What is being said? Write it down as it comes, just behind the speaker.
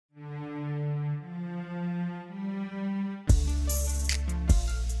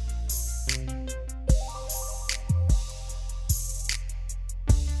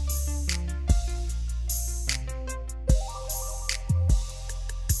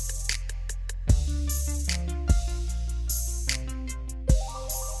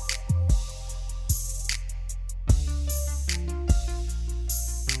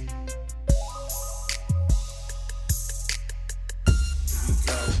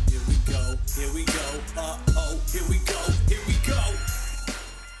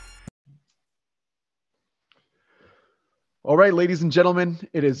All right, ladies and gentlemen,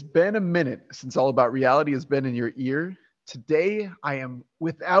 it has been a minute since All About Reality has been in your ear. Today, I am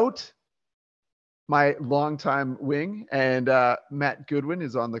without my longtime wing, and Matt Goodwin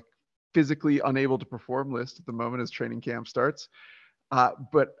is on the physically unable to perform list at the moment as training camp starts.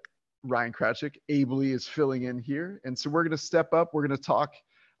 But Ryan Kratchik ably is filling in here. And so we're going to step up. We're going to talk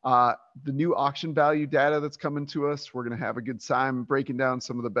the new auction value data that's coming to us. We're going to have a good time breaking down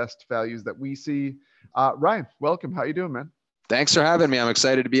some of the best values that we see. Ryan, welcome. How you doing, man? Thanks for having me. I'm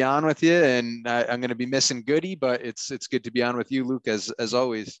excited to be on with you, and I'm going to be missing Goody, but it's good to be on with you, Luke, as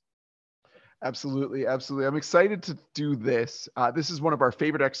always. Absolutely, absolutely. I'm excited to do this. This is one of our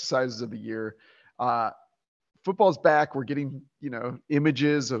favorite exercises of the year. Football's back. We're getting,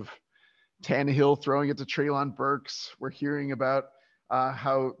 images of Tannehill throwing it to Treylon Burks. We're hearing about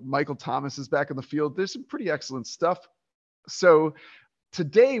how Michael Thomas is back on the field. There's some pretty excellent stuff. So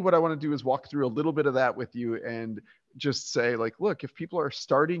today, what I want to do is walk through a little bit of that with you and just say, look, if people are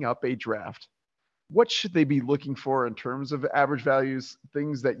starting up a draft, what should they be looking for in terms of average values,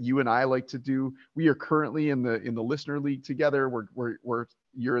 things that you and I like to do? We are currently in the listener league together.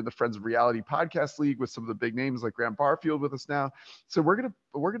 You're in the Friends of Reality podcast league with some of the big names like Graham Barfield with us now. So we're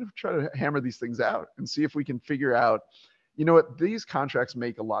gonna try to hammer these things out and see if we can figure out, these contracts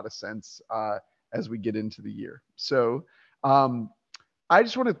make a lot of sense as we get into the year. So I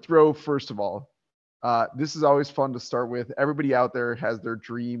just want to throw, first of all, this is always fun to start with. Everybody out there has their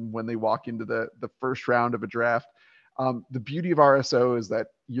dream when they walk into the first round of a draft. The beauty of RSO is that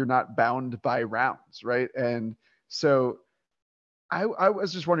you're not bound by rounds, right? And so I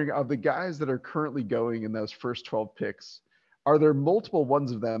was just wondering, of the guys that are currently going in those first 12 picks, are there multiple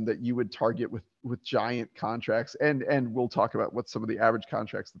ones of them that you would target with giant contracts? And we'll talk about what some of the average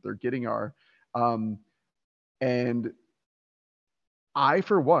contracts that they're getting are. And I,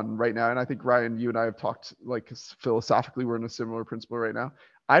 for one, right now, and I think Ryan, you and I have talked philosophically, we're in a similar principle right now.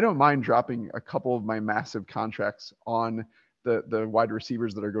 I don't mind dropping a couple of my massive contracts on the wide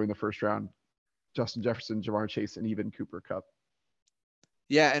receivers that are going the first round: Justin Jefferson, Ja'Marr Chase, and even Cooper Kupp.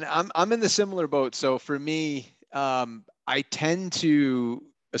 Yeah, and I'm in the similar boat. So for me, I tend to,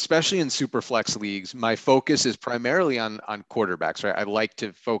 especially in super flex leagues, my focus is primarily on quarterbacks, right? I like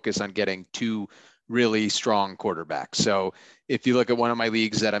to focus on getting two really strong quarterbacks. So if you look at one of my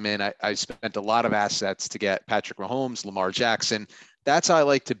leagues that I'm in, I spent a lot of assets to get Patrick Mahomes, Lamar Jackson. That's how I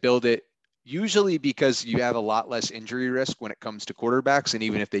like to build it, usually because you have a lot less injury risk when it comes to quarterbacks. And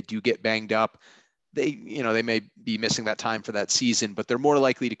even if they do get banged up, they may be missing that time for that season, but they're more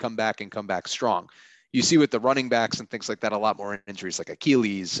likely to come back and come back strong. You see with the running backs and things like that, a lot more injuries like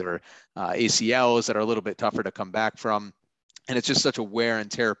Achilles or ACLs that are a little bit tougher to come back from. And it's just such a wear and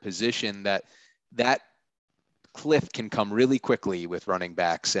tear position that cliff can come really quickly with running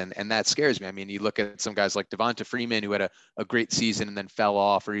backs. And that scares me. I mean, you look at some guys like Devonta Freeman, who had a great season and then fell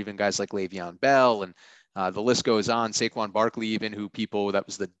off, or even guys like Le'Veon Bell, and the list goes on. Saquon Barkley, even, that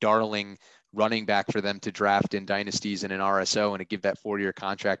was the darling running back for them to draft in dynasties and in RSO and to give that 4-year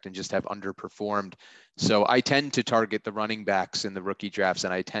contract and just have underperformed. So I tend to target the running backs in the rookie drafts,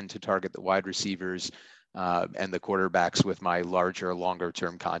 and I tend to target the wide receivers and the quarterbacks with my larger, longer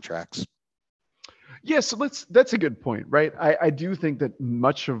term contracts. Yeah, so that's a good point, right? I do think that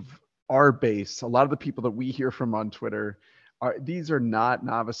much of our base, a lot of the people that we hear from on Twitter, these are not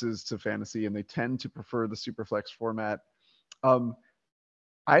novices to fantasy, and they tend to prefer the Superflex format.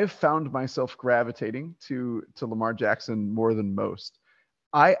 I have found myself gravitating to Lamar Jackson more than most.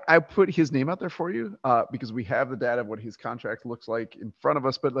 I put his name out there for you because we have the data of what his contract looks like in front of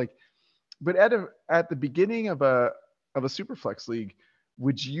us. But at the beginning of a Superflex league,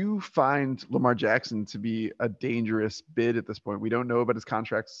 would you find Lamar Jackson to be a dangerous bid at this point? We don't know about his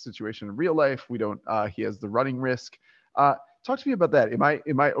contract situation in real life. We don't. He has the running risk. Talk to me about that.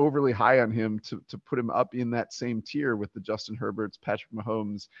 Am I overly high on him to put him up in that same tier with the Justin Herberts, Patrick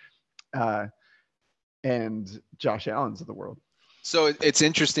Mahomes, and Josh Allen's of the world? So it's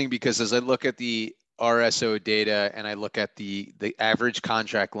interesting because as I look at the RSO data and I look at the average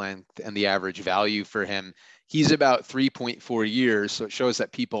contract length and the average value for him, he's about 3.4 years. So it shows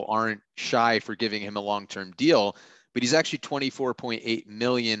that people aren't shy for giving him a long-term deal, but he's actually 24.8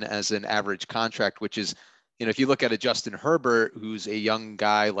 million as an average contract, which is, if you look at a Justin Herbert, who's a young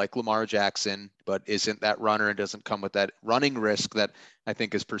guy like Lamar Jackson, but isn't that runner and doesn't come with that running risk that I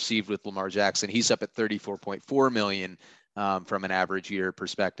think is perceived with Lamar Jackson, he's up at 34.4 million from an average year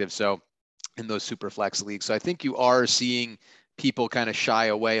perspective. So in those super flex leagues. So I think you are seeing people kind of shy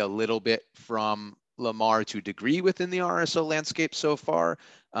away a little bit from Lamar to a degree within the RSO landscape so far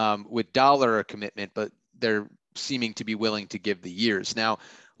with dollar commitment, but they're seeming to be willing to give the years. Now,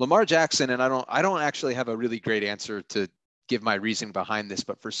 Lamar Jackson, and I don't actually have a really great answer to give my reason behind this,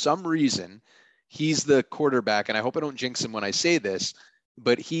 but for some reason, he's the quarterback, and I hope I don't jinx him when I say this,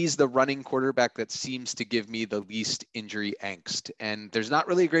 but he's the running quarterback that seems to give me the least injury angst. And there's not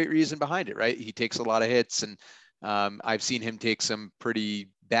really a great reason behind it, right? He takes a lot of hits, and I've seen him take some pretty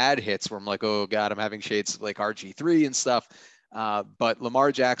bad hits where I'm like, oh God, I'm having shades of like RG3 and stuff. But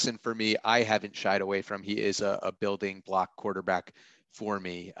Lamar Jackson, for me, I haven't shied away from. He is a building block quarterback for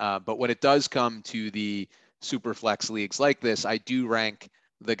me. But when it does come to the super flex leagues like this, I do rank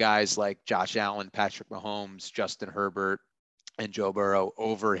the guys like Josh Allen, Patrick Mahomes, Justin Herbert, and Joe Burrow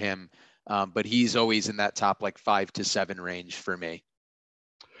over him. But he's always in that top like 5 to 7 range for me.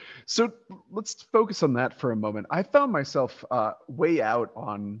 So let's focus on that for a moment. I found myself way out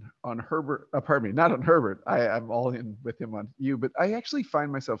on Herbert. Pardon me, not on Herbert. I'm all in with him on you, but I actually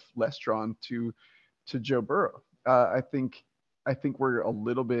find myself less drawn to Joe Burrow. I think we're a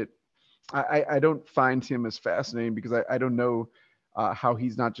little bit. I don't find him as fascinating because I don't know how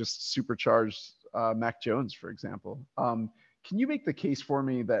he's not just supercharged Mac Jones, for example. Can you make the case for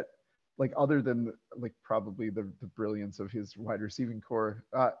me that, like, other than like probably the brilliance of his wide receiving core,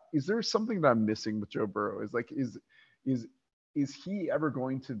 is there something that I'm missing with Joe Burrow? Is he ever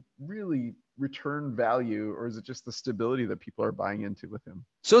going to really return value, or is it just the stability that people are buying into with him?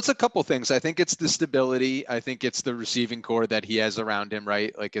 So it's a couple things. I think it's the stability. I think it's the receiving core that he has around him,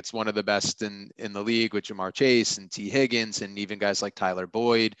 right? Like, it's one of the best in the league with Jamar Chase and T. Higgins and even guys like Tyler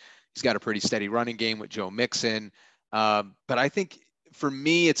Boyd. He's got a pretty steady running game with Joe Mixon. But I think for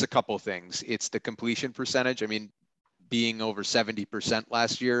me, it's a couple things. It's the completion percentage. I mean, being over 70%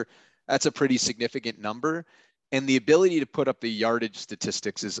 last year, that's a pretty significant number. And the ability to put up the yardage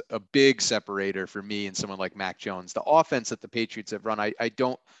statistics is a big separator for me and someone like Mac Jones. The offense that the Patriots have run, I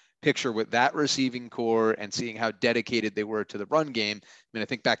don't picture with that receiving core and seeing how dedicated they were to the run game. I mean, I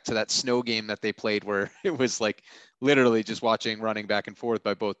think back to that snow game that they played where it was like literally just watching running back and forth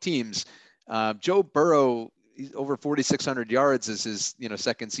by both teams. Joe Burrow, he's over 4,600 yards as his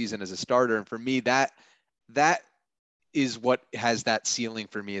second season as a starter. And for me, that is what has that ceiling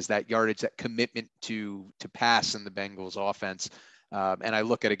for me, is that yardage, that commitment to pass in the Bengals offense. And I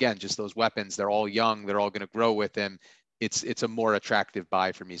look at, again, just those weapons. They're all young. They're all going to grow with him. It's a more attractive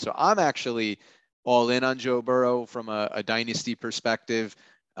buy for me. So I'm actually all in on Joe Burrow from a dynasty perspective.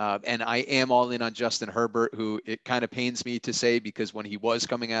 And I am all in on Justin Herbert, who it kind of pains me to say, because when he was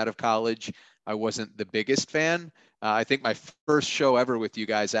coming out of college, I wasn't the biggest fan. I think my first show ever with you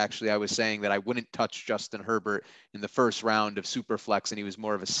guys, actually, I was saying that I wouldn't touch Justin Herbert in the first round of Superflex, and he was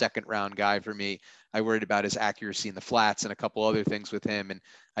more of a second round guy for me. I worried about his accuracy in the flats and a couple other things with him, and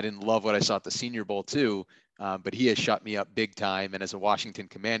I didn't love what I saw at the Senior Bowl too, but he has shut me up big time. And as a Washington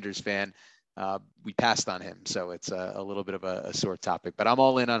Commanders fan, we passed on him. So it's a little bit of a sore topic, but I'm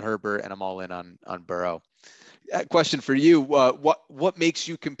all in on Herbert and I'm all in on Burrow. Question for you. What makes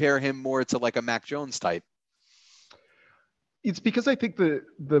you compare him more to like a Mac Jones type? It's because I think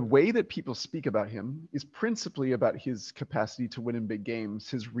the way that people speak about him is principally about his capacity to win in big games,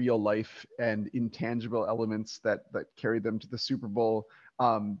 his real life and intangible elements that carry them to the Super Bowl.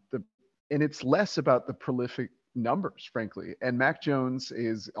 And it's less about the prolific numbers, frankly. And Mac Jones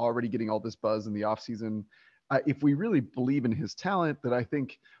is already getting all this buzz in the offseason. If we really believe in his talent, that I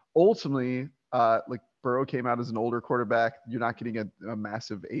think ultimately, like, Burrow came out as an older quarterback. You're not getting a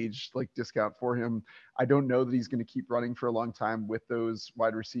massive age like discount for him. I don't know that he's going to keep running for a long time with those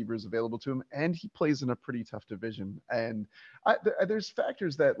wide receivers available to him. And he plays in a pretty tough division. And there's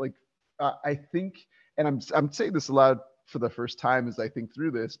factors that, like, I think, and I'm saying this aloud for the first time as I think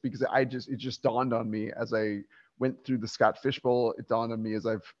through this, because it just dawned on me as I went through the Scott Fish Bowl. It dawned on me as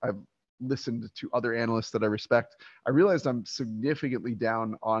I've listened to other analysts that I respect. I realized I'm significantly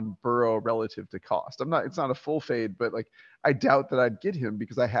down on Burrow relative to cost. It's not a full fade, but like, I doubt that I'd get him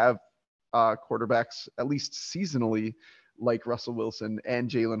because I have quarterbacks, at least seasonally, like Russell Wilson and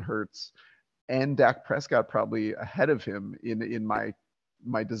Jalen Hurts and Dak Prescott probably ahead of him in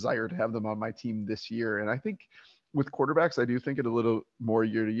my desire to have them on my team this year. And I think with quarterbacks, I do think it a little more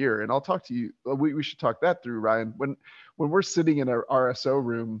year to year. And I'll talk to you. We should talk that through, Ryan. When we're sitting in our RSO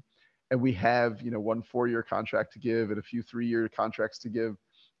room and we have, 1 4-year contract to give and a few 3-year contracts to give,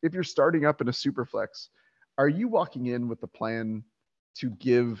 if you're starting up in a super flex, are you walking in with the plan to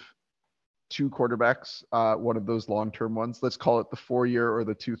give 2 quarterbacks, one of those long-term ones? Let's call it the 4-year or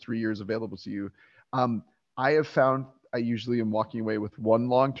the 2-3 years available to you. I have found I usually am walking away with 1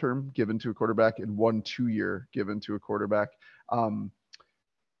 long-term given to a quarterback and 1 2-year given to a quarterback.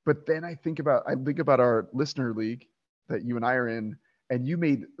 But then I think about our listener league that you and I are in, and you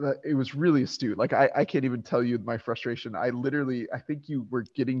made it was really astute. Like, I can't even tell you my frustration. I think you were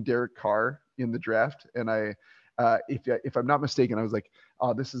getting Derek Carr in the draft, and I If I'm not mistaken, I was like,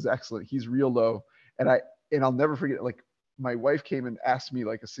 oh, this is excellent. He's real low. And I'll never forget, like, my wife came and asked me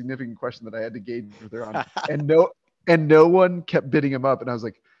like a significant question that I had to gauge with her on, and no one kept bidding him up. And I was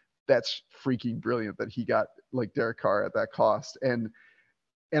like, that's freaking brilliant that he got like Derek Carr at that cost. And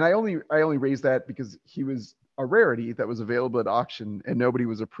I only raised that because he was a rarity that was available at auction and nobody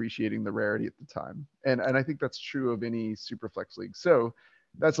was appreciating the rarity at the time. And I think that's true of any Superflex league. So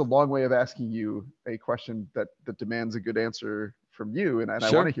that's a long way of asking you a question that demands a good answer from you. And I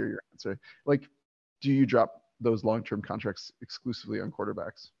want to hear your answer. Like, do you drop those long-term contracts exclusively on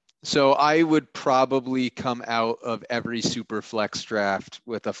quarterbacks? So I would probably come out of every super flex draft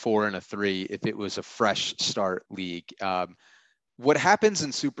with a 4 and a 3 if it was a fresh start league. What happens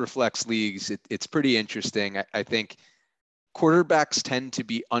in super flex leagues, it's pretty interesting. I think quarterbacks tend to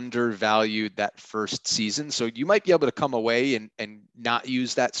be undervalued that first season. So you might be able to come away and not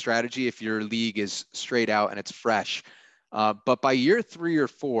use that strategy if your league is straight out and it's fresh. But by year 3 or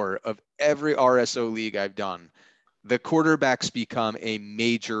 4 of every RSO league I've done, the quarterbacks become a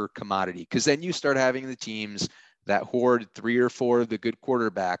major commodity, because then you start having the teams that hoard 3 or 4 of the good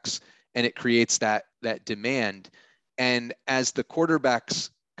quarterbacks, and it creates that demand. And as the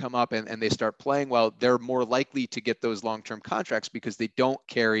quarterbacks come up and they start playing well, they're more likely to get those long-term contracts because they don't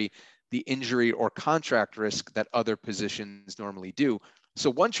carry the injury or contract risk that other positions normally do. So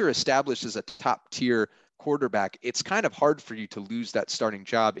once you're established as a top tier quarterback, it's kind of hard for you to lose that starting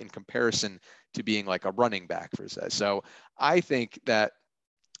job in comparison to being like a running back, for say. So I think that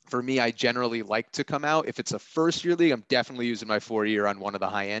for me, I generally like to come out. If it's a first year league, I'm definitely using my 4-year on one of the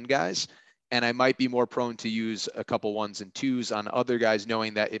high end guys. And I might be more prone to use a couple 1s and 2s on other guys,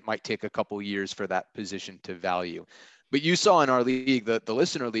 knowing that it might take a couple years for that position to value. But you saw in our league, the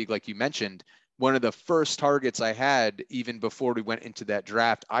listener league, like you mentioned, one of the first targets I had, even before we went into that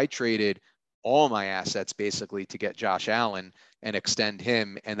draft, I traded all my assets basically to get Josh Allen and extend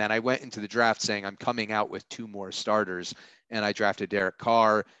him. And then I went into the draft saying I'm coming out with 2 more starters, and I drafted Derek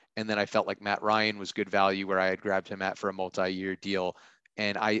Carr. And then I felt like Matt Ryan was good value where I had grabbed him at for a multi-year deal.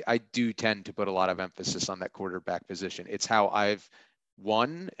 And I do tend to put a lot of emphasis on that quarterback position. It's how I've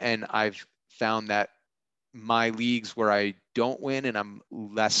won. And I've found that my leagues where I don't win and I'm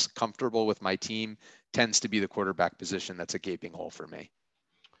less comfortable with my team tends to be the quarterback position. That's a gaping hole for me.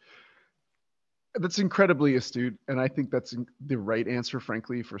 That's incredibly astute, and I think that's the right answer,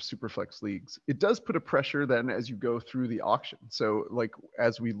 frankly, for Superflex leagues. It does put a pressure then as you go through the auction. So, like,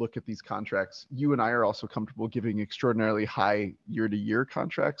 as we look at these contracts, you and I are also comfortable giving extraordinarily high year-to-year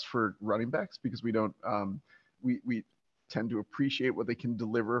contracts for running backs because we don't, we tend to appreciate what they can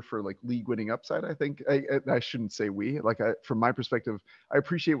deliver for like league-winning upside. I think I shouldn't say we, like, from my perspective, I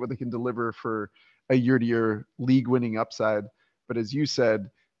appreciate what they can deliver for a year-to-year league-winning upside. But as you said,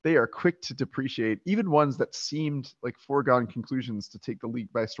 they are quick to depreciate, even ones that seemed like foregone conclusions to take the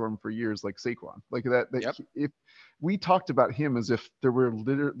league by storm for years, like Saquon. Like that Yep. If we talked about him as if there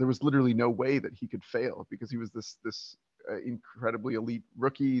was literally no way that he could fail because he was this incredibly elite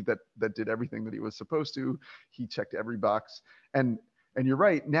rookie that did everything that he was supposed to. He checked every box, and you're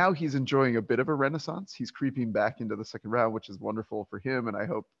right. Now he's enjoying a bit of a renaissance. He's creeping back into the second round, which is wonderful for him, and I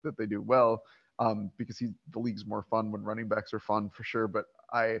hope that they do well. Because the league's more fun when running backs are fun for sure. But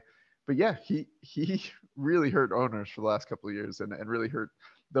yeah, he really hurt owners for the last couple of years and really hurt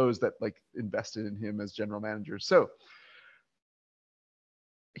those that like invested in him as general managers. So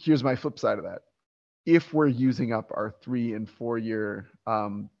here's my flip side of that. If we're using up our 3 and 4 year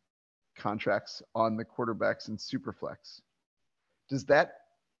contracts on the quarterbacks in Superflex, does that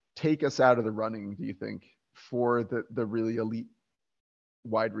take us out of the running, do you think, for the really elite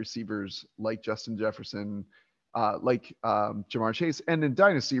wide receivers like Justin Jefferson, like Jamar Chase, and in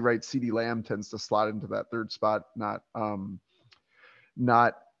Dynasty, right, CeeDee Lamb tends to slot into that third spot, not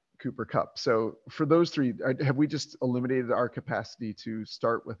Cooper Kupp. So for those 3, have we just eliminated our capacity to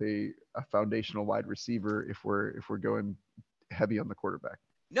start with a foundational wide receiver if we're going heavy on the quarterback?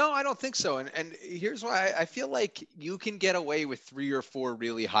 No, I don't think so. And here's why. I feel like you can get away with 3 or 4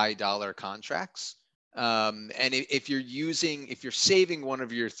 really high dollar contracts. And if you're saving one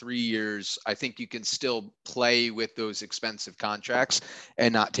of your 3 years, I think you can still play with those expensive contracts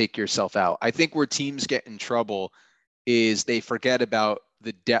and not take yourself out. I think where teams get in trouble is they forget about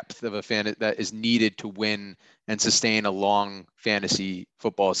the depth of a fan that is needed to win and sustain a long fantasy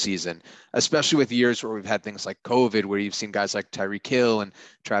football season, especially with years where we've had things like COVID, where you've seen guys like Tyreek Hill and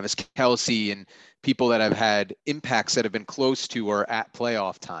Travis Kelce and people that have had impacts that have been close to or at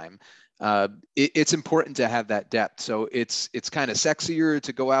playoff time. It's important to have that depth. So it's kind of sexier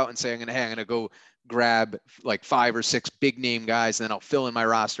to go out and say, I'm going to go grab like 5 or 6 big name guys, and then I'll fill in my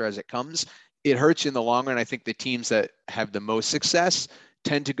roster as it comes. it hurts you in the long run. I think the teams that have the most success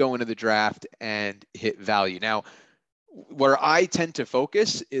tend to go into the draft and hit value. Now, where I tend to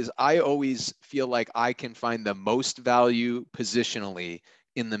focus is I always feel like I can find the most value positionally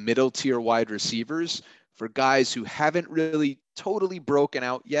in the middle tier wide receivers for guys who haven't really totally broken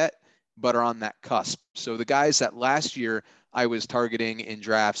out yet, but are on that cusp. So the guys that last year I was targeting in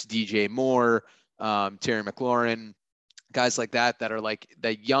drafts, DJ Moore, Terry McLaurin, guys like that are like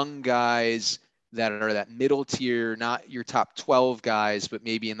the young guys that are that middle tier, not your top 12 guys, but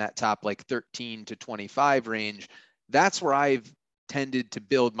maybe in that top like 13 to 25 range. That's where I've tended to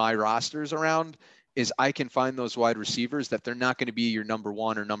build my rosters around, is I can find those wide receivers that they're not going to be your number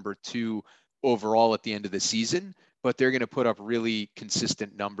one or number two overall at the end of the season, but they're going to put up really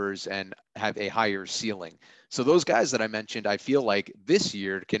consistent numbers and have a higher ceiling. So those guys that I mentioned, I feel like this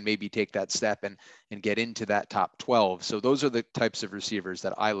year can maybe take that step and get into that top 12. So those are the types of receivers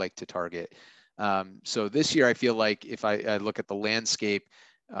that I like to target. So this year, I feel like if I look at the landscape,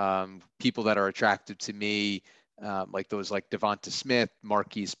 people that are attractive to me, like those like Devonta Smith,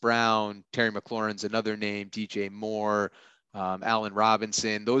 Marquise Brown, Terry McLaurin's another name, DJ Moore, Allen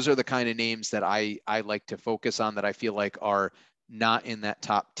Robinson. Those are the kind of names that I like to focus on, that I feel like are not in that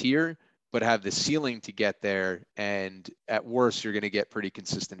top tier, but have the ceiling to get there. And at worst, you're going to get pretty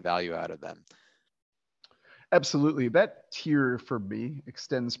consistent value out of them. Absolutely. That tier for me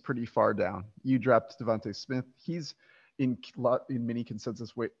extends pretty far down. You dropped Devonta Smith. He's in many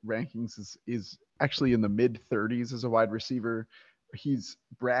consensus rankings is actually in the mid 30s as a wide receiver. He's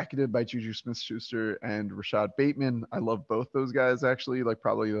bracketed by Juju Smith-Schuster and Rashad Bateman. I love both those guys, actually.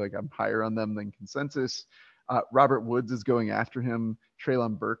 Probably I'm higher on them than consensus. Robert Woods is going after him.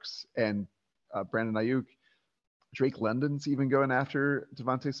 Treylon Burks and Brandon Ayuk. Drake London's even going after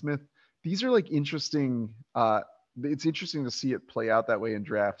Devonta Smith. These are interesting. It's interesting to see it play out that way in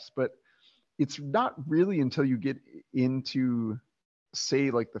drafts, but it's not really until you get into, say,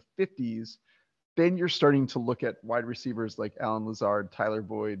 the 50s, then you're starting to look at wide receivers like Allen Lazard, Tyler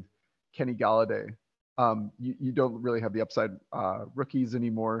Boyd, Kenny Galladay. You don't really have the upside rookies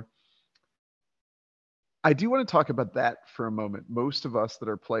anymore. I do want to talk about that for a moment. Most of us that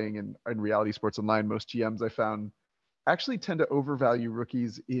are playing in Reality Sports Online, most GMs I found actually tend to overvalue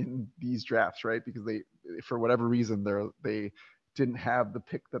rookies in these drafts, right? Because they, for whatever reason, they didn't have the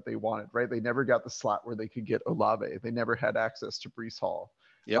pick that they wanted, right? They never got the slot where they could get Olave. They never had access to Breece Hall.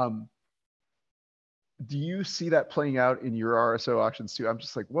 Yep. Do you see that playing out in your RSO auctions too? I'm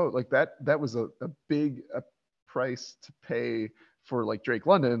just like, whoa, that was a big price to pay for Drake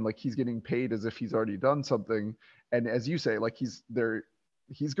London. He's getting paid as if he's already done something. And as you say,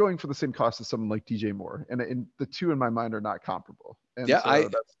 he's going for the same cost as someone like DJ Moore. And the two in my mind are not comparable. And yeah, so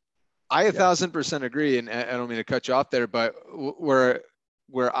I 1,000% agree. And I don't mean to cut you off there, but where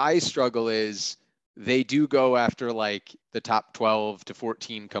I struggle is they do go after the top 12 to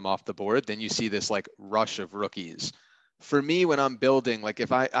 14 come off the board. Then you see this rush of rookies. For me, when I'm building,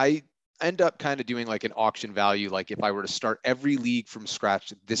 if I end up kind of doing an auction value, if I were to start every league from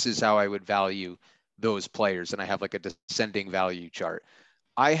scratch, this is how I would value those players. And I have a descending value chart.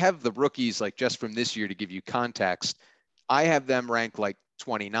 I have the rookies, just from this year to give you context, I have them ranked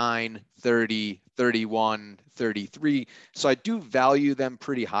 29, 30, 31, 33. So I do value them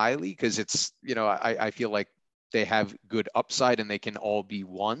pretty highly because it's, I feel like they have good upside and they can all be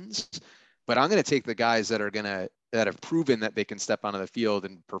ones. But I'm going to take the guys that have proven that they can step onto the field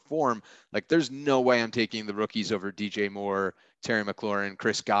and perform. There's no way I'm taking the rookies over DJ Moore, Terry McLaurin,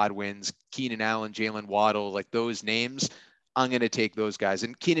 Chris Godwin's, Keenan Allen, Jalen Waddle, those names. I'm going to take those guys.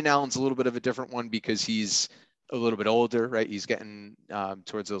 And Keenan Allen's a little bit of a different one because he's a little bit older, right? He's getting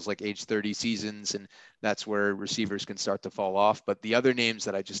towards those age 30 seasons, and that's where receivers can start to fall off. But the other names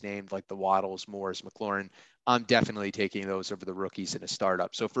that I just named, the Waddles, Moores, McLaurin, I'm definitely taking those over the rookies in a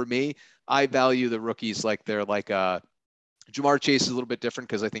startup. So for me, I value the rookies they're Ja'Marr Chase is a little bit different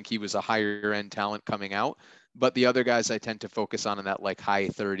because I think he was a higher end talent coming out. But the other guys I tend to focus on in that high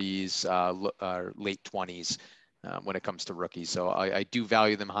 30s, late 20s when it comes to rookies. So I do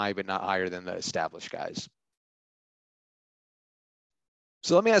value them high, but not higher than the established guys.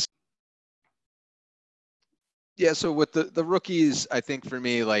 So let me ask. Yeah, so with the rookies, I think for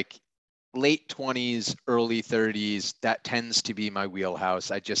me, late 20s, early 30s, that tends to be my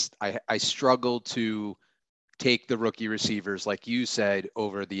wheelhouse. I struggle to take the rookie receivers, like you said,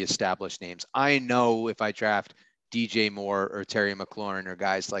 over the established names. I know if I draft DJ Moore or Terry McLaurin or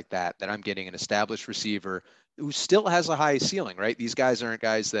guys like that I'm getting an established receiver who still has a high ceiling, right? These guys aren't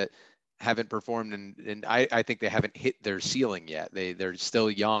guys that haven't performed and I think they haven't hit their ceiling yet. They're still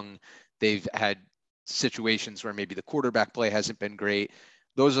young. They've had situations where maybe the quarterback play hasn't been great.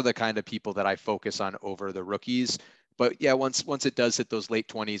 Those are the kind of people that I focus on over the rookies. But yeah, once it does hit those late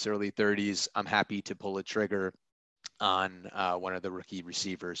 20s, early 30s, I'm happy to pull a trigger on one of the rookie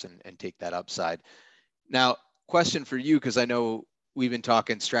receivers and take that upside. Now, question for you, because I know we've been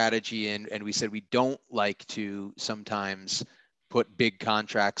talking strategy and we said we don't like to sometimes put big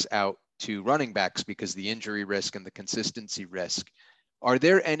contracts out to running backs because the injury risk and the consistency risk. Are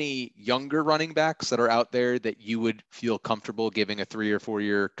there any younger running backs that are out there that you would feel comfortable giving a 3 or 4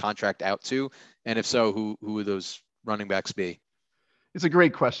 year contract out to? And if so, who would those running backs be? It's a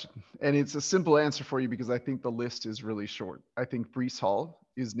great question. And it's a simple answer for you because I think the list is really short. I think Brees Hall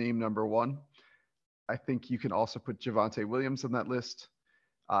is name number one. I think you can also put Javonte Williams on that list.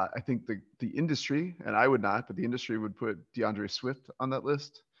 I think the industry, and I would not, but the industry would put DeAndre Swift on that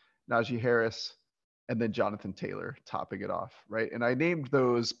list, Najee Harris, and then Jonathan Taylor topping it off, right? And I named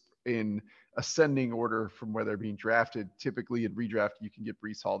those in ascending order from where they're being drafted. Typically in redraft, you can get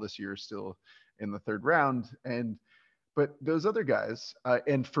Brees Hall this year still in the third round. But those other guys,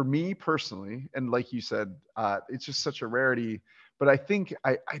 and for me personally, and like you said, it's just such a rarity. But I think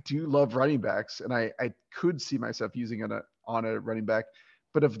I do love running backs, and I could see myself using on a running back.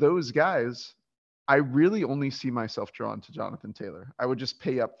 But of those guys, I really only see myself drawn to Jonathan Taylor. I would just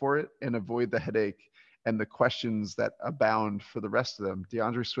pay up for it and avoid the headache and the questions that abound for the rest of them.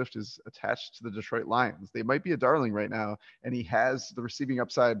 DeAndre Swift is attached to the Detroit Lions. They might be a darling right now, and he has the receiving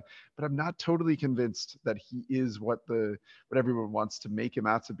upside, but I'm not totally convinced that he is what everyone wants to make him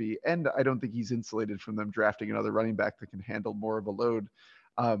out to be. And I don't think he's insulated from them drafting another running back that can handle more of a load.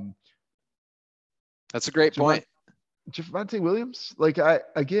 That's a great point. Javonte Williams,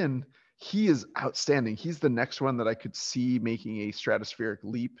 he is outstanding. He's the next one that I could see making a stratospheric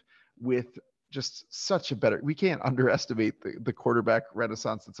leap with just such a better. We can't underestimate the quarterback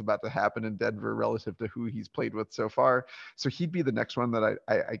renaissance that's about to happen in Denver relative to who he's played with so far. So he'd be the next one that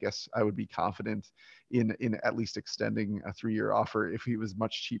I guess I would be confident in at least extending a 3-year offer if he was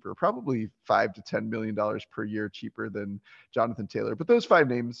much cheaper, probably $5 to $10 million per year cheaper than Jonathan Taylor. But those 5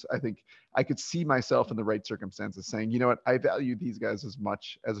 names, I think I could see myself in the right circumstances saying, you know what, I value these guys as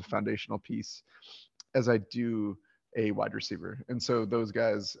much as a foundational piece as I do a wide receiver. And so those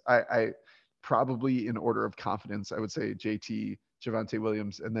guys, I probably in order of confidence, I would say JT, Javonte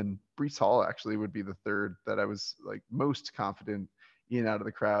Williams, and then Brees Hall actually would be the third that I was like most confident in out of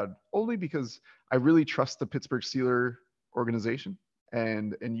the crowd, only because I really trust the Pittsburgh Steelers organization.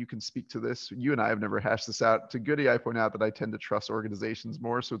 And you can speak to this. You and I have never hashed this out. To Goody, I point out that I tend to trust organizations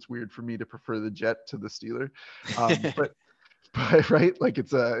more, so it's weird for me to prefer the Jet to the Steeler. But right, like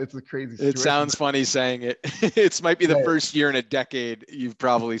it's a crazy situation. It sounds funny saying it. It might be the first year in a decade you've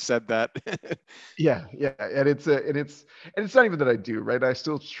probably said that. yeah, and it's not even that I do, right? I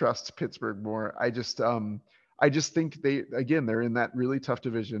still trust Pittsburgh more. I just think they're in that really tough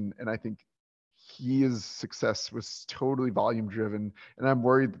division, and I think his success was totally volume driven, and I'm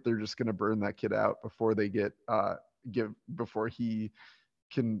worried that they're just going to burn that kid out before they before he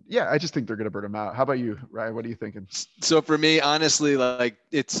can. Yeah, I just think they're going to burn him out. How about you, Ryan? What are you thinking? So for me, honestly,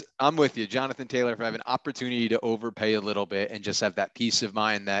 I'm with you, Jonathan Taylor. If I have an opportunity to overpay a little bit and just have that peace of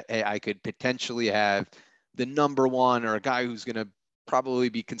mind that, hey, I could potentially have the number one or a guy who's going to probably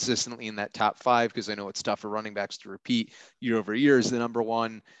be consistently in that top 5, because I know it's tough for running backs to repeat year over year as the number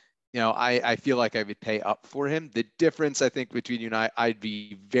one. I feel like I would pay up for him. The difference, I think, between you and I'd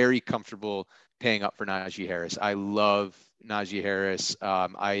be very comfortable paying up for Najee Harris. I love Najee Harris.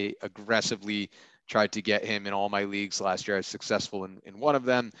 I aggressively tried to get him in all my leagues last year. I was successful in one of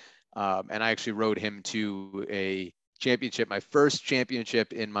them. And I actually rode him to a championship, my first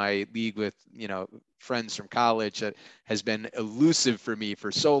championship in my league with, friends from college that has been elusive for me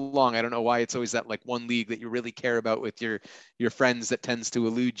for so long. I don't know why it's always that like one league that you really care about with your friends that tends to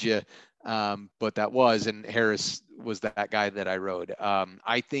elude you. But that was, and Harris was that guy that I rode.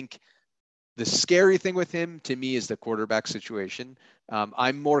 I think the scary thing with him to me is the quarterback situation.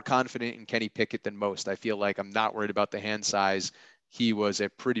 I'm more confident in Kenny Pickett than most. I feel like I'm not worried about the hand size. He was a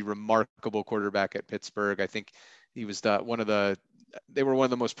pretty remarkable quarterback at Pittsburgh. I think he was they were one of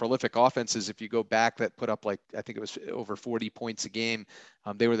the most prolific offenses. If you go back, that put up I think it was over 40 points a game.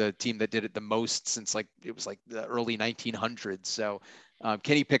 They were the team that did it the most since it was the early 1900s. So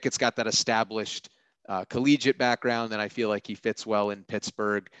Kenny Pickett's got that established collegiate background, and I feel like he fits well in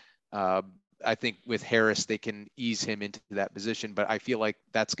Pittsburgh. I think with Harris, they can ease him into that position, but I feel like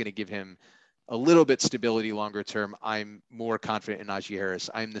that's going to give him a little bit stability longer term. I'm more confident in Najee Harris.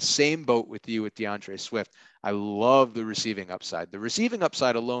 I'm the same boat with you with DeAndre Swift. I love the receiving upside. The receiving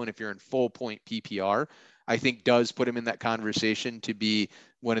upside alone, if you're in full point PPR, I think does put him in that conversation to be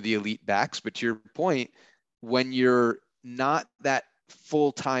one of the elite backs. But to your point, when you're not that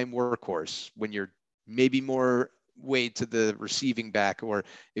full-time workhorse, when you're maybe more weighed to the receiving back, or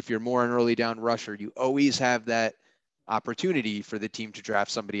if you're more an early down rusher, you always have that opportunity for the team to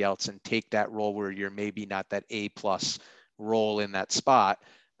draft somebody else and take that role where you're maybe not that A+ role in that spot.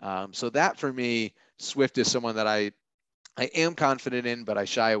 So that for me, Swift is someone that I am confident in, but I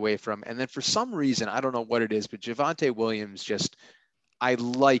shy away from. And then for some reason, I don't know what it is, but Javonte Williams, just, I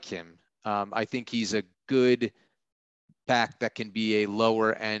like him. I think he's a good back that can be a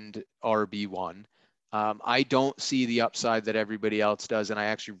lower end RB1. I don't see the upside that everybody else does. And I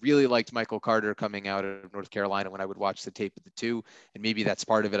actually really liked Michael Carter coming out of North Carolina when I would watch the tape of the two. And maybe that's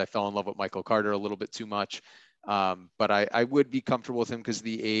part of it. I fell in love with Michael Carter a little bit too much. But I would be comfortable with him because of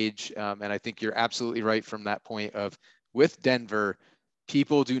the age. And I think you're absolutely right from that point of, with Denver,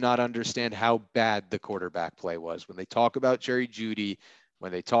 people do not understand how bad the quarterback play was. When they talk about Jerry Jeudy, when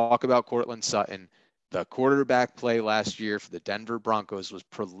they talk about Cortland Sutton, the quarterback play last year for the Denver Broncos was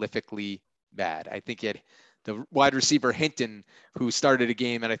prolifically bad. I think it, the wide receiver Hinton, who started a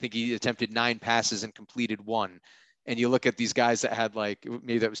game, and I think he attempted 9 passes and completed 1. And you look at these guys that had, like,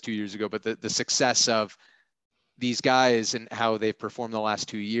 maybe that was 2 years ago, but the success of these guys and how they've performed the last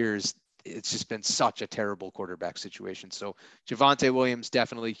 2 years, it's just been such a terrible quarterback situation. So Javonte Williams,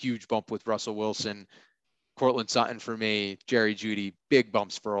 definitely huge bump with Russell Wilson. Cortland Sutton for me, Jerry Jeudy, big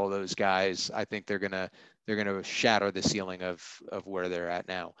bumps for all those guys. I think they're gonna shatter the ceiling of where they're at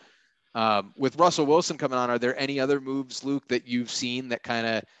now. With Russell Wilson coming on, are there any other moves, Luke, that you've seen that kind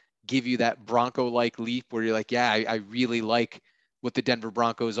of give you that Bronco-like leap where you're like, yeah, I really like what the Denver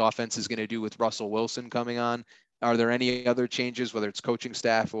Broncos offense is going to do with Russell Wilson coming on? Are there any other changes, whether it's coaching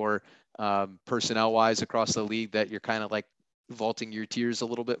staff or personnel-wise across the league, that you're kind of like vaulting your tiers a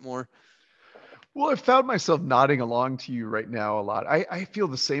little bit more? Well, I found myself nodding along to you right now a lot. I feel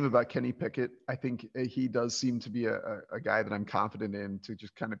the same about Kenny Pickett. I think he does seem to be a guy that I'm confident in to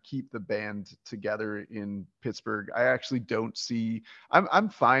just kind of keep the band together in Pittsburgh. I actually don't see, I'm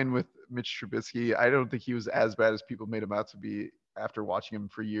fine with Mitch Trubisky. I don't think he was as bad as people made him out to be after watching him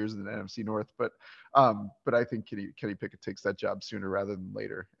for years in the NFC North. But I think Kenny Pickett takes that job sooner rather than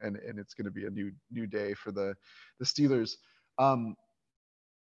later. And it's going to be a new day for the Steelers.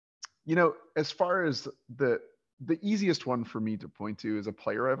 As far as the easiest one for me to point to is a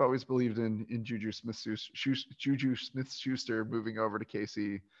player I've always believed in Juju Smith-Schuster moving over to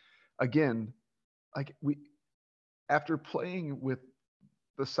KC. Again, like after playing with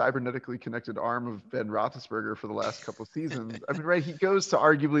the cybernetically connected arm of Ben Roethlisberger for the last couple of seasons, I mean, right, he goes to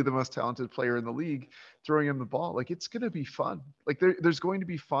arguably the most talented player in the league, throwing him the ball. Like, it's going to be fun. Like, there's going to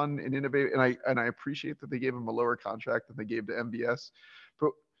be fun and innovative. And I appreciate that they gave him a lower contract than they gave to MBS,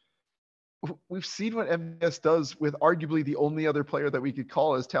 but we've seen what MVS does with arguably the only other player that we could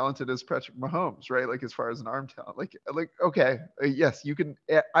call as talented as Patrick Mahomes, right? Like, as far as an arm talent, like okay, yes, you can.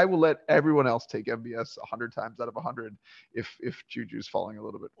 I will let everyone else take MVS 100 times out of 100 if Juju's falling a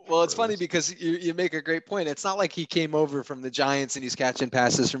little bit. Well, it's funny because you make a great point. It's not like he came over from the Giants and he's catching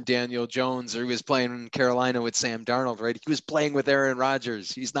passes from Daniel Jones, or he was playing in Carolina with Sam Darnold, right? He was playing with Aaron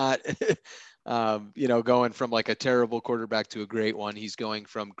Rodgers. He's not. Going from like a terrible quarterback to a great one. He's going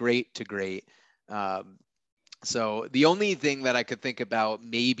from great to great. So the only thing that I could think about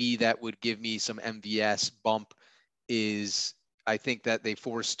maybe that would give me some MVS bump is I think that they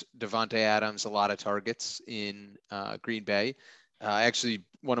forced Davante Adams a lot of targets in Green Bay. Actually,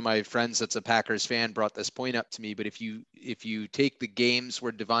 one of my friends that's a Packers fan brought this point up to me, but if you take the games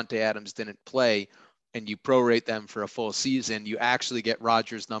where Davante Adams didn't play and you prorate them for a full season, you actually get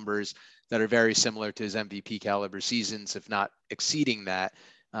Rodgers numbers that are very similar to his MVP caliber seasons, if not exceeding that.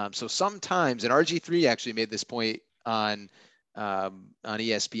 So sometimes, and RG3 actually made this point on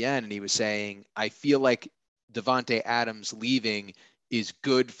ESPN, and he was saying, I feel like Davante Adams leaving is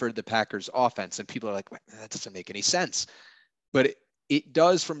good for the Packers offense. And people are like, that doesn't make any sense. But it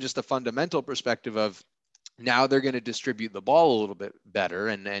does from just a fundamental perspective of now they're going to distribute the ball a little bit better,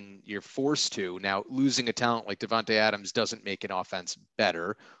 and then you're forced to. Now, losing a talent like Davante Adams doesn't make an offense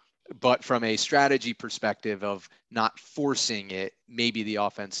better. But from a strategy perspective of not forcing it, maybe the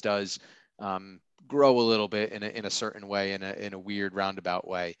offense does grow a little bit in a certain way, in a weird roundabout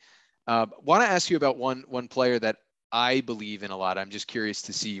way. Want to ask you about one player that I believe in a lot. I'm just curious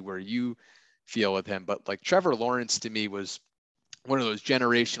to see where you feel with him. But like Trevor Lawrence to me was one of those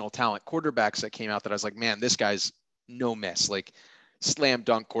generational talent quarterbacks that came out that I was like, man, this guy's no miss, like slam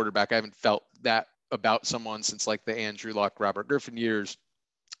dunk quarterback. I haven't felt that about someone since like the Andrew Luck, Robert Griffin years.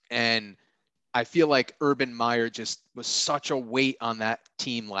 And I feel like Urban Meyer just was such a weight on that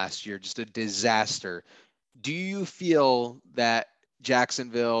team last year, just a disaster. Do you feel that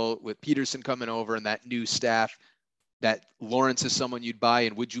Jacksonville, with Peterson coming over and that new staff, that Lawrence is someone you'd buy,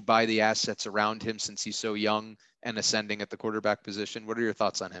 and would you buy the assets around him since he's so young and ascending at the quarterback position? What are your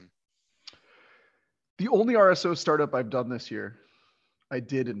thoughts on him? The only RSO startup I've done this year, I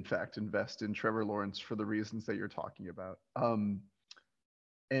did in fact invest in Trevor Lawrence for the reasons that you're talking about.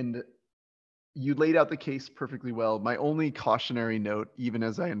 And you laid out the case perfectly well. My only cautionary note, even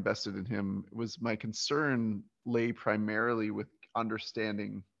as I invested in him, was my concern lay primarily with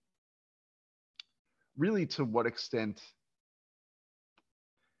understanding really to what extent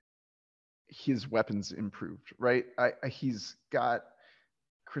his weapons improved, right? He's got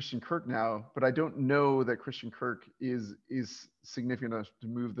Christian Kirk now, but I don't know that Christian Kirk is significant enough to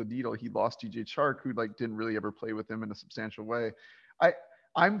move the needle. He lost DJ Chark, who like didn't really ever play with him in a substantial way.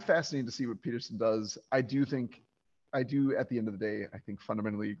 I'm fascinated to see what Peterson does. I do at the end of the day, I think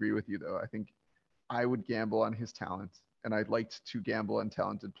fundamentally agree with you though. I think I would gamble on his talent, and I'd like to gamble on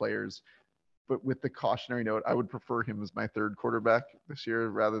talented players. But with the cautionary note, I would prefer him as my third quarterback this year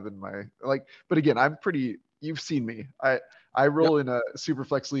rather than my like. But again, you've seen me. I Yep. roll in a super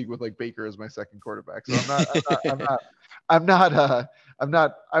flex league with like Baker as my second quarterback. So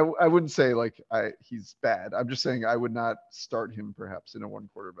I wouldn't say like he's bad. I'm just saying I would not start him perhaps in a one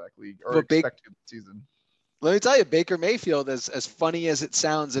quarterback league or But Baker, expect him this season. let me tell you, Baker Mayfield, as funny as it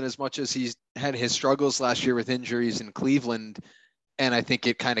sounds, and as much as he's had his struggles last year with injuries in Cleveland, and I think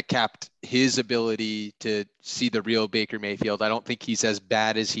it kind of capped his ability to see the real Baker Mayfield. I don't think he's as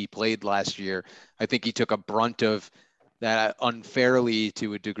bad as he played last year. I think he took a brunt of that unfairly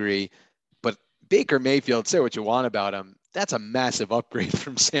to a degree. But Baker Mayfield, say what you want about him, that's a massive upgrade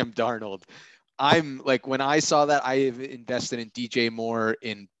from Sam Darnold. I'm like, when I saw that, I have invested in DJ Moore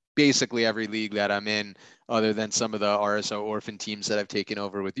in basically every league that I'm in, other than some of the RSO orphan teams that I've taken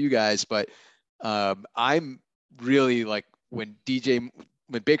over with you guys. But I'm really like, when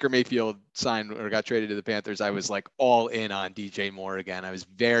Baker Mayfield signed or got traded to the Panthers, I was like all in on DJ Moore again. I was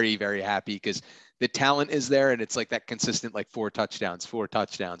very, very happy because the talent is there, and it's like that consistent, like four touchdowns,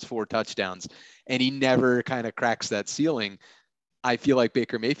 and he never kind of cracks that ceiling. I feel like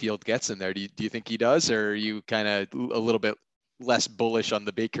Baker Mayfield gets in there. Do you think he does, or are you kind of a little bit less bullish on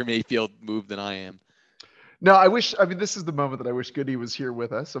the Baker Mayfield move than I am? No, I mean, this is the moment that I wish Goody was here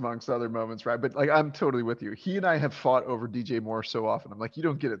with us, amongst other moments, right? But like, I'm totally with you. He and I have fought over DJ Moore so often. I'm like, you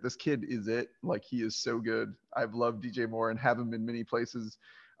don't get it. This kid is it. Like, he is so good. I've loved DJ Moore and have him in many places,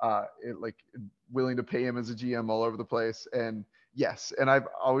 willing to pay him as a GM all over the place. And yes, and I've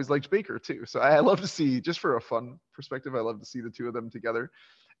always liked Baker too. So I love to see, just for a fun perspective, I love to see the two of them together.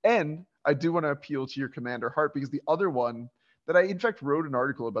 And I do want to appeal to your commander heart, because the other one that I in fact wrote an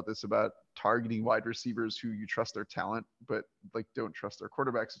article about this, about targeting wide receivers who you trust their talent, but like don't trust their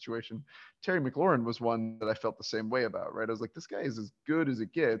quarterback situation. Terry McLaurin was one that I felt the same way about, right? I was like, this guy is as good as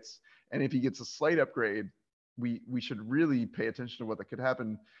it gets. And if he gets a slight upgrade, we should really pay attention to what that could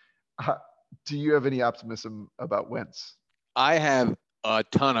happen. Uh, do you have any optimism about Wentz? I have a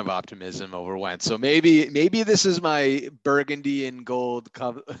ton of optimism over Wentz. So maybe this is my burgundy and gold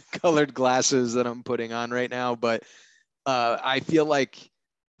colored glasses that I'm putting on right now, but I feel like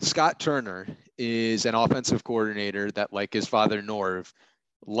Scott Turner is an offensive coordinator that, like his father Norv,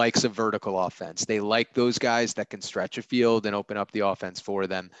 likes a vertical offense. They like those guys that can stretch a field and open up the offense for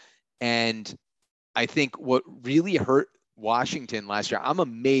them. And I think what really hurt Washington last year, I'm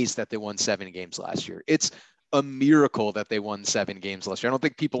amazed that they won 7 games last year. It's a miracle that they won 7 games last year. I don't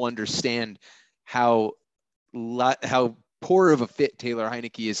think people understand how poor of a fit Taylor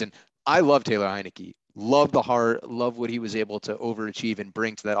Heinicke is. And I love Taylor Heinicke. Love the heart, love what he was able to overachieve and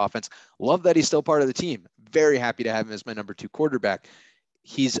bring to that offense. Love that he's still part of the team. Very happy to have him as my number 2 quarterback.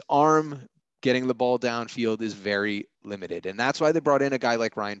 His arm getting the ball downfield is very limited. And that's why they brought in a guy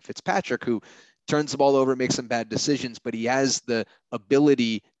like Ryan Fitzpatrick, who turns the ball over, makes some bad decisions, but he has the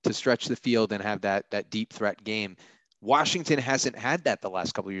ability to stretch the field and have that deep threat game. Washington hasn't had that the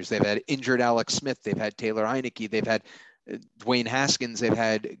last couple of years. They've had injured Alex Smith. They've had Taylor Heinicke. They've had Dwayne Haskins. They've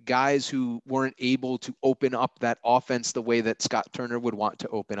had guys who weren't able to open up that offense the way that Scott Turner would want to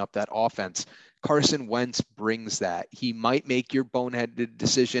open up that offense. Carson Wentz brings that. He might make your boneheaded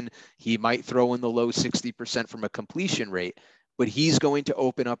decision. He might throw in the low 60% from a completion rate, but he's going to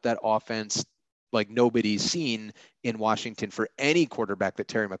open up that offense like nobody's seen in Washington for any quarterback that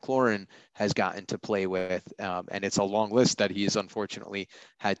Terry McLaurin has gotten to play with. And it's a long list that he's unfortunately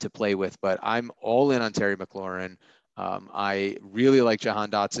had to play with, but I'm all in on Terry McLaurin. I really like Jahan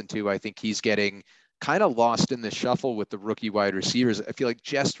Dotson too. I think he's getting kind of lost in the shuffle with the rookie wide receivers. I feel like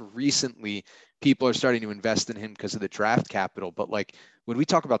just recently people are starting to invest in him because of the draft capital. But like when we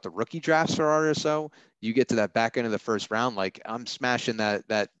talk about the rookie drafts for RSO, you get to that back end of the first round, like I'm smashing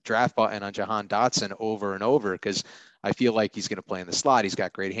that draft button on Jahan Dotson over and over because I feel like he's going to play in the slot. He's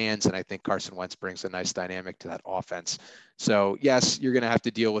got great hands, and I think Carson Wentz brings a nice dynamic to that offense. So yes, you're going to have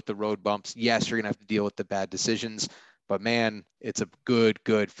to deal with the road bumps. Yes, you're going to have to deal with the bad decisions. But man, it's a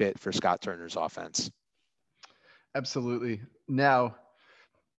good fit for Scott Turner's offense. Absolutely. Now,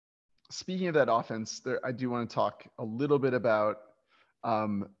 speaking of that offense, I do want to talk a little bit about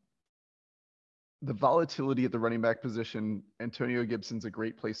um, the volatility at the running back position. Antonio Gibson's a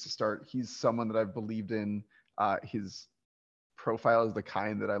great place to start. He's someone that I've believed in. His profile is the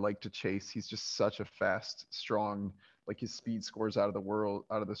kind that I like to chase. He's just such a fast, strong, like his speed scores out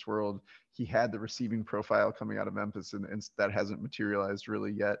of this world. He had the receiving profile coming out of Memphis, and that hasn't materialized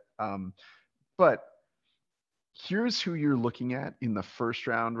really yet. But here's who you're looking at in the first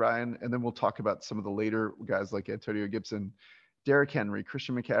round, Ryan, and then we'll talk about some of the later guys like Antonio Gibson. Derrick Henry,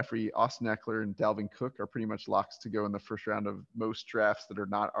 Christian McCaffrey, Austin Eckler, and Dalvin Cook are pretty much locks to go in the first round of most drafts that are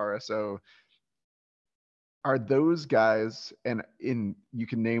not RSO. Are those guys, and you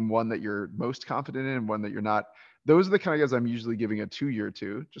can name one that you're most confident in and one that you're not? Those are the kind of guys I'm usually giving a 2-year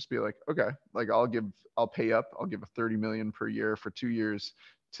to. Just be like, okay, like I'll pay up. I'll give a 30 million per year for 2 years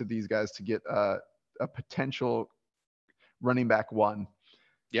to these guys to get a potential running back one.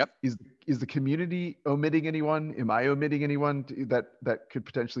 Yep. Is the community omitting anyone? Am I omitting anyone that could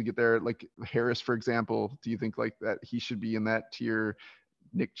potentially get there? Like Harris, for example, do you think like that he should be in that tier?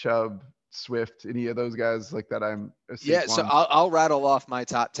 Nick Chubb, Swift, any of those guys like that? Yeah. So I'll rattle off my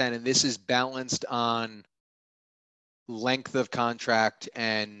top 10, and this is balanced on length of contract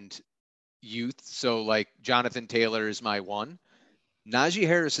and youth. So like Jonathan Taylor is my 1. Najee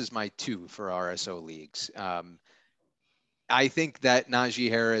Harris is my 2 for RSO leagues. I think that Najee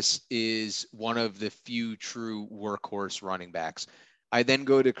Harris is one of the few true workhorse running backs. I then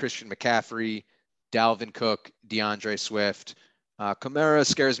go to Christian McCaffrey, Dalvin Cook, DeAndre Swift. Kamara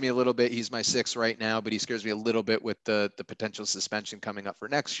scares me a little bit. He's my 6 right now, but he scares me a little bit with the potential suspension coming up for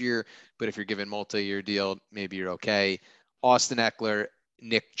next year. But if you're given multi-year deal, maybe you're okay. Austin Eckler,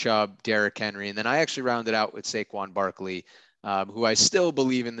 Nick Chubb, Derrick Henry. And then I actually rounded out with Saquon Barkley, who I still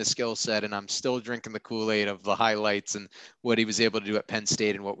believe in the skill set, and I'm still drinking the Kool-Aid of the highlights and what he was able to do at Penn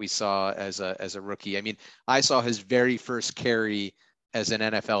State and what we saw as a rookie. I mean, I saw his very first carry as an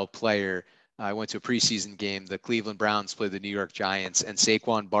NFL player. I went to a preseason game. The Cleveland Browns played the New York Giants, and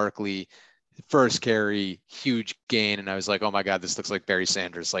Saquon Barkley, first carry, huge gain. And I was like, oh my God, this looks like Barry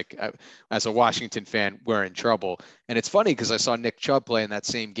Sanders. Like, as a Washington fan, we're in trouble. And it's funny because I saw Nick Chubb play in that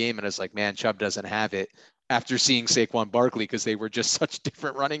same game, and I was like, man, Chubb doesn't have it, after seeing Saquon Barkley, because they were just such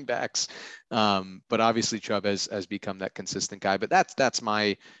different running backs. But obviously Chubb has become that consistent guy. But that's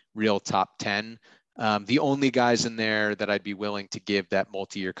my real top 10. The only guys in there that I'd be willing to give that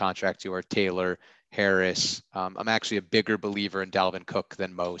multi-year contract to are Taylor, Harris. I'm actually a bigger believer in Dalvin Cook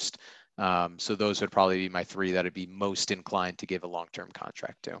than most. So those would probably be my 3 that I'd be most inclined to give a long-term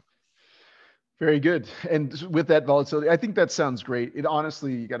contract to. Very good. And with that volatility, I think that sounds great. It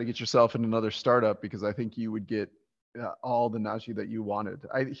honestly, you got to get yourself in another startup because I think you would get all the Najee that you wanted.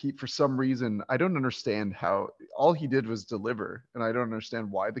 For some reason, I don't understand how all he did was deliver, and I don't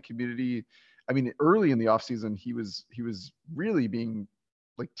understand why the community. I mean, early in the offseason, he was really being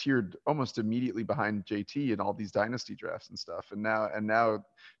like tiered almost immediately behind JT in all these dynasty drafts and stuff. And now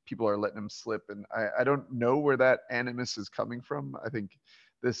people are letting him slip. And I don't know where that animus is coming from. I think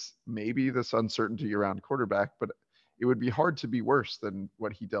this uncertainty around quarterback, but it would be hard to be worse than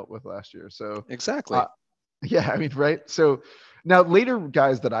what he dealt with last year. So exactly. Yeah, I mean, right. So now later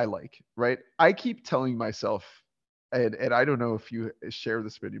guys that I like, right? I keep telling myself, and I don't know if you share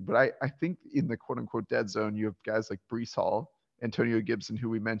this opinion, but I think in the quote unquote dead zone, you have guys like Breece Hall, Antonio Gibson, who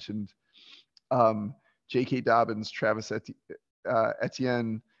we mentioned, J.K. Dobbins, Travis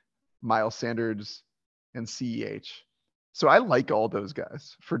Etienne, Miles Sanders, and CEH. So I like all those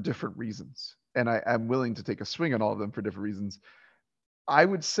guys for different reasons. And I'm willing to take a swing on all of them for different reasons. I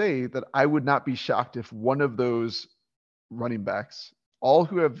would say that I would not be shocked if one of those running backs, all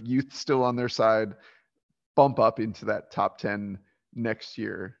who have youth still on their side, bump up into that top 10 next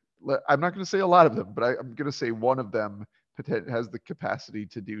year. I'm not going to say a lot of them, but I'm going to say one of them has the capacity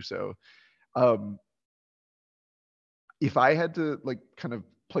to do so. If I had to like kind of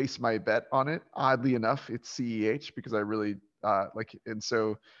place my bet on it, oddly enough, it's CEH because I really like it. And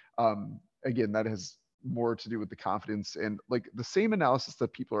so again, that has more to do with the confidence and like the same analysis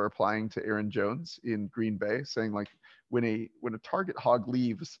that people are applying to Aaron Jones in Green Bay, saying like when a target hog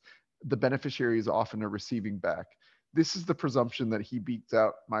leaves, the beneficiary is often a receiving back. This is the presumption that he beats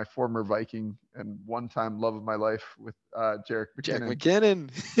out my former Viking and one-time love of my life with Jerick Jack McKinnon.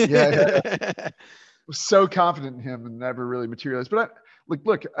 Yeah. McKinnon. Was so confident in him and never really materialized. But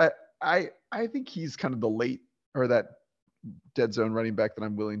look, I think he's kind of the late or that dead zone running back that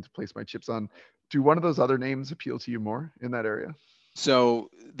I'm willing to place my chips on. Do one of those other names appeal to you more in that area? So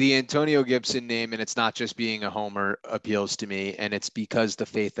the Antonio Gibson name, and it's not just being a homer, appeals to me, and it's because the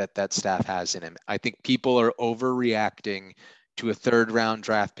faith that that staff has in him. I think people are overreacting to a third round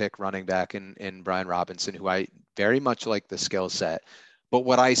draft pick running back in Brian Robinson, who I very much like the skill set. But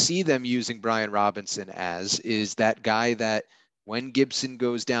what I see them using Brian Robinson as is that guy that when Gibson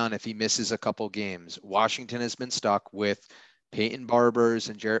goes down, if he misses a couple games, Washington has been stuck with Peyton Barbers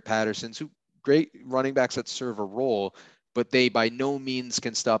and Jarrett Pattersons, who great running backs that serve a role, but they by no means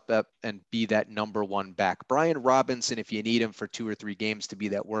can step up and be that number one back. Brian Robinson, if you need him for 2 or 3 games to be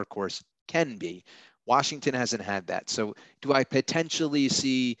that workhorse, can be. Washington hasn't had that. So do I potentially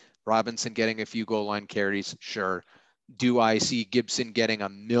see Robinson getting a few goal line carries? Sure. Do I see Gibson getting a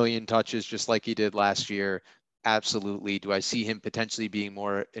million touches just like he did last year? Absolutely. Do I see him potentially being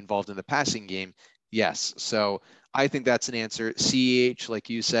more involved in the passing game? Yes. So I think that's an answer. CEH, like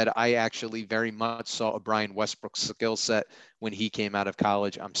you said, I actually very much saw a Brian Westbrook skill set when he came out of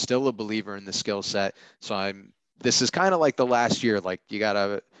college. I'm still a believer in the skill set. So this is kind of like the last year, like you got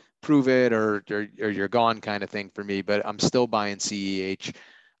to prove it or you're gone kind of thing for me, but I'm still buying CEH.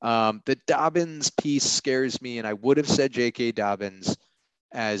 The Dobbins piece scares me, and I would have said J.K. Dobbins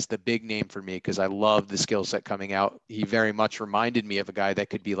as the big name for me because I love the skill set coming out. He very much reminded me of a guy that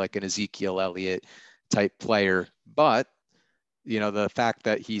could be like an Ezekiel Elliott type player. But, the fact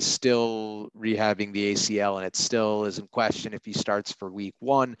that he's still rehabbing the ACL and it still is in question if he starts for week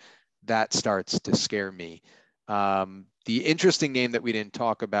 1, that starts to scare me. The interesting name that we didn't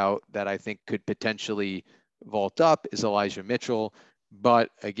talk about that I think could potentially vault up is Elijah Mitchell. But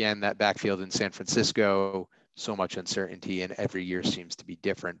again, that backfield in San Francisco, so much uncertainty, and every year seems to be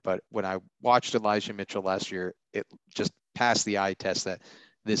different. But when I watched Elijah Mitchell last year, it just passed the eye test that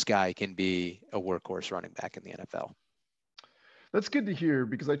this guy can be a workhorse running back in the NFL. That's good to hear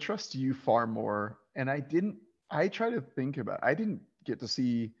because I trust you far more. And I try to think about, I didn't get to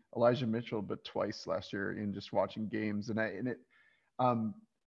see Elijah Mitchell but twice last year in just watching games. And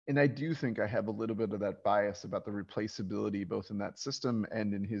I do think I have a little bit of that bias about the replaceability, both in that system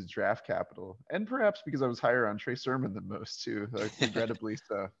and in his draft capital. And perhaps because I was higher on Trey Sermon than most too, like regrettably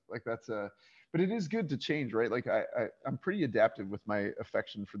so. Like but it is good to change, right? Like I'm pretty adaptive with my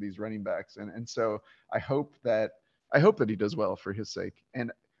affection for these running backs. And so I hope that he does well for his sake. And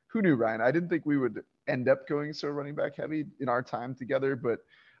who knew, Ryan? I didn't think we would end up going so running back heavy in our time together, but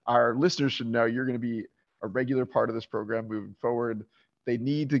our listeners should know you're going to be a regular part of this program moving forward. They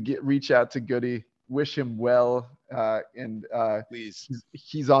need to reach out to Goody, wish him well, and please.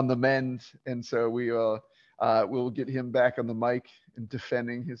 He's on the mend, and so we'll get him back on the mic and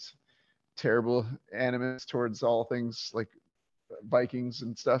defending his terrible animus towards all things like Vikings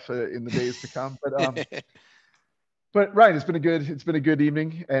and stuff in the days to come. But Ryan, it's been a good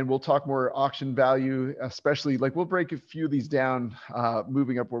evening, and we'll talk more auction value, especially like we'll break a few of these down,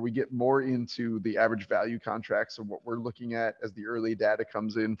 moving up where we get more into the average value contracts and what we're looking at as the early data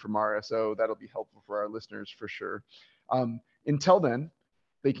comes in from RSO. That'll be helpful for our listeners for sure. Until then,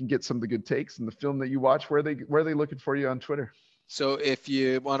 they can get some of the good takes and the film that you watch. Where are they looking for you on Twitter? So if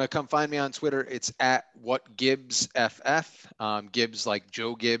you want to come find me on Twitter, it's at WhatGibbsFF. Gibbs like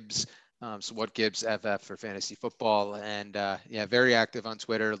Joe Gibbs. So What Gibbs FF for fantasy football. And very active on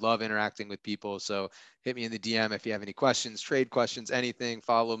Twitter. Love interacting with people. So hit me in the DM if you have any questions, trade questions, anything.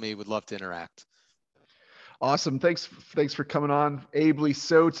 Follow me. Would love to interact. Awesome. Thanks for coming on. Ably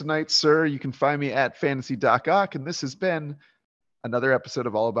so tonight, sir. You can find me at fantasy.oc. And this has been another episode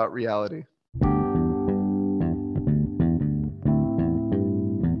of All About Reality.